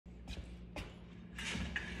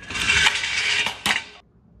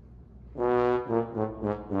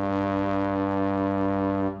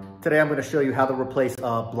Today I'm going to show you how to replace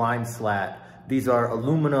a blind slat. These are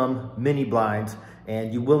aluminum mini blinds,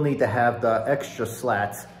 and you will need to have the extra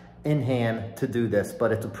slats in hand to do this,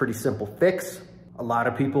 but it's a pretty simple fix. A lot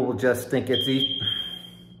of people will just think it's easy.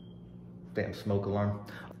 Damn smoke alarm.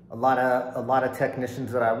 A lot of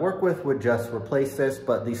technicians that I work with would just replace this,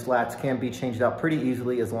 but these slats can be changed out pretty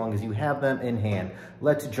easily as long as you have them in hand.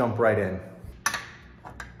 Let's jump right in.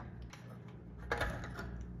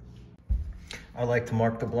 I like to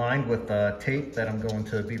mark the blind with tape that I'm going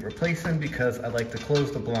to be replacing because I like to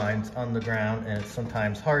close the blinds on the ground, and it's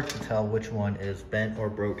sometimes hard to tell which one is bent or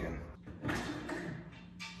broken.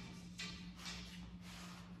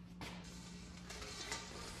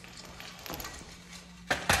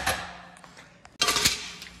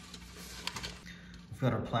 We've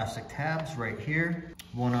got our plastic tabs right here,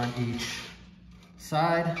 one on each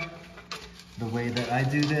side. The way that I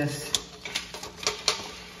do this,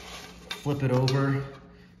 flip it over,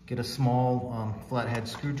 get a small flathead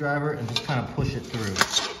screwdriver and just kind of push it through.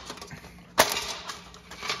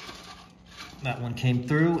 That one came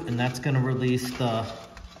through, and that's going to release the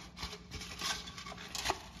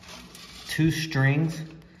 2 strings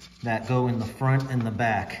that go in the front and the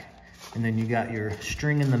back. And then you got your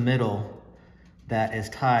string in the middle that is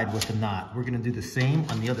tied with a knot. We're going to do the same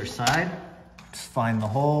on the other side. Just find the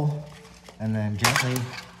hole and then gently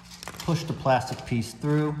push the plastic piece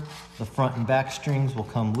through. The front and back strings will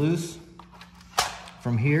come loose.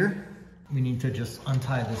 From here, we need to just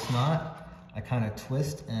untie this knot. I kind of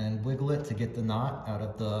twist and wiggle it to get the knot out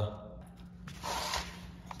of the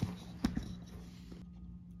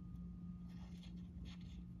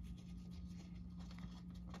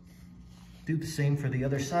do the same for the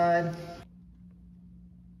other side.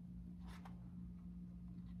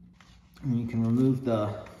 And you can remove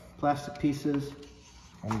the plastic pieces.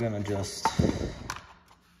 I'm gonna just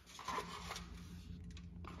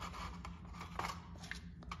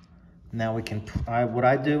now we can, what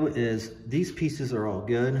I do is these pieces are all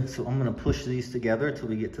good, so I'm gonna push these together until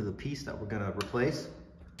we get to the piece that we're gonna replace.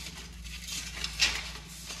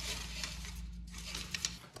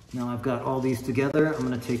 Now I've got all these together. I'm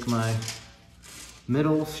gonna take my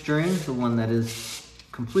middle string, the one that is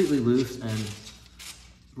completely loose, and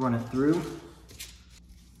run it through.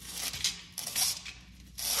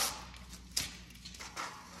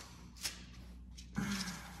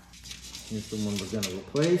 Here's the one we're going to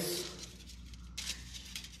replace.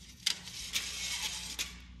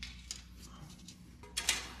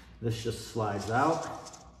 This just slides out.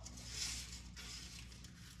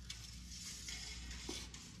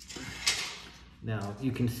 Now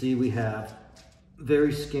you can see we have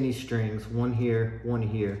very skinny strings, one here, one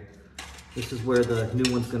here. This is where the new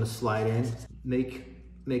one's going to slide in.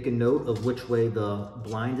 Make a note of which way the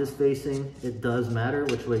blind is facing. It does matter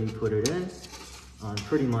which way you put it in on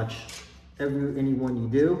pretty much any one you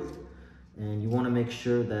do, and you want to make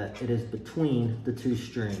sure that it is between the 2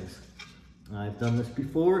 strings. I've done this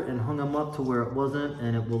before and hung them up to where it wasn't,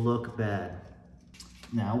 and it will look bad.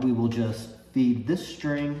 Now we will just feed this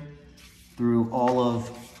string through all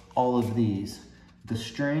of these. The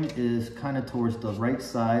string is kind of towards the right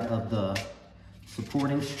side of the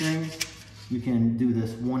supporting strings. You can do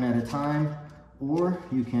this one at a time, or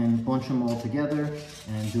you can bunch them all together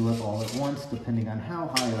and do it all at once, depending on how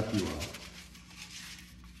high up you are.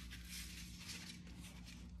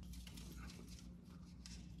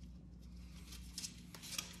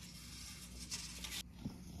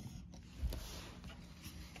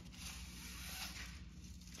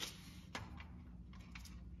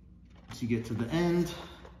 Once you get to the end,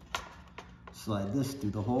 slide this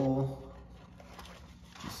through the hole,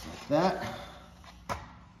 just like that.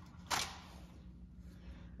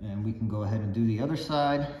 And we can go ahead and do the other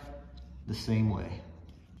side the same way.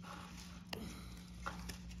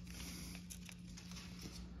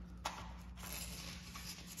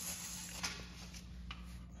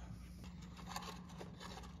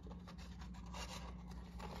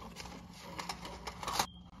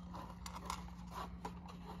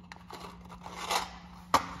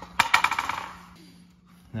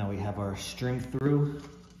 Now we have our string through.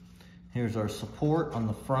 Here's our support on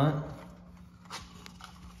the front.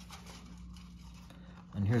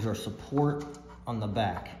 And here's our support on the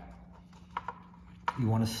back. You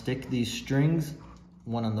want to stick these strings,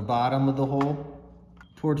 one on the bottom of the hole,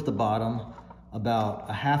 towards the bottom, about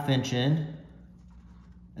a ½ inch in,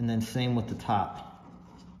 and then same with the top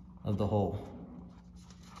of the hole,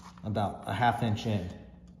 about a ½ inch in.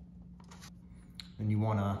 And you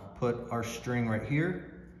want to put our string right here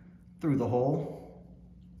through the hole,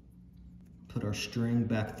 put our string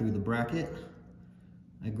back through the bracket,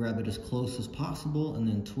 I grab it as close as possible and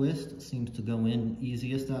then twist. It seems to go in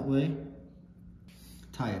easiest that way.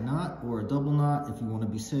 Tie a knot or a double knot if you want to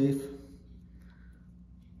be safe.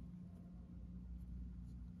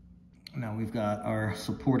 Now we've got our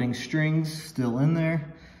supporting strings still in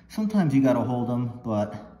there. Sometimes you got to hold them,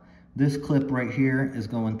 but this clip right here is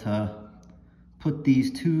going to put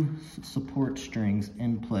these two support strings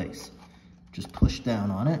in place. Just push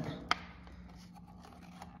down on it.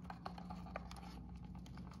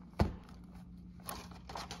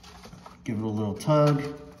 Give it a little tug,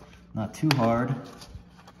 not too hard.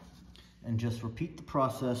 And just repeat the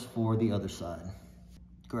process for the other side.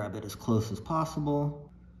 Grab it as close as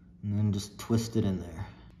possible, and then just twist it in there.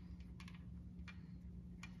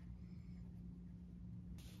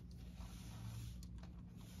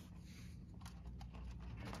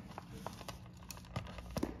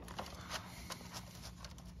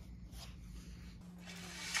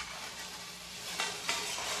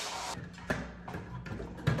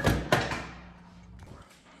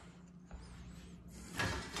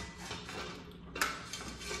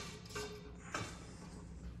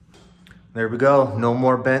 There we go, no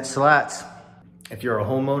more bent slats. If you're a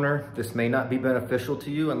homeowner, this may not be beneficial to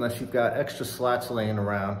you unless you've got extra slats laying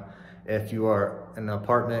around. If you are an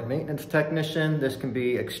apartment maintenance technician, this can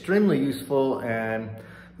be extremely useful and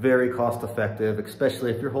very cost effective,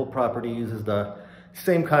 especially if your whole property uses the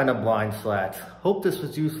same kind of blind slats. Hope this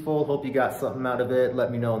was useful, hope you got something out of it. Let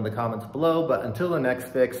me know in the comments below, but until the next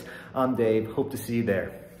fix, I'm Dave, hope to see you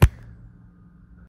there.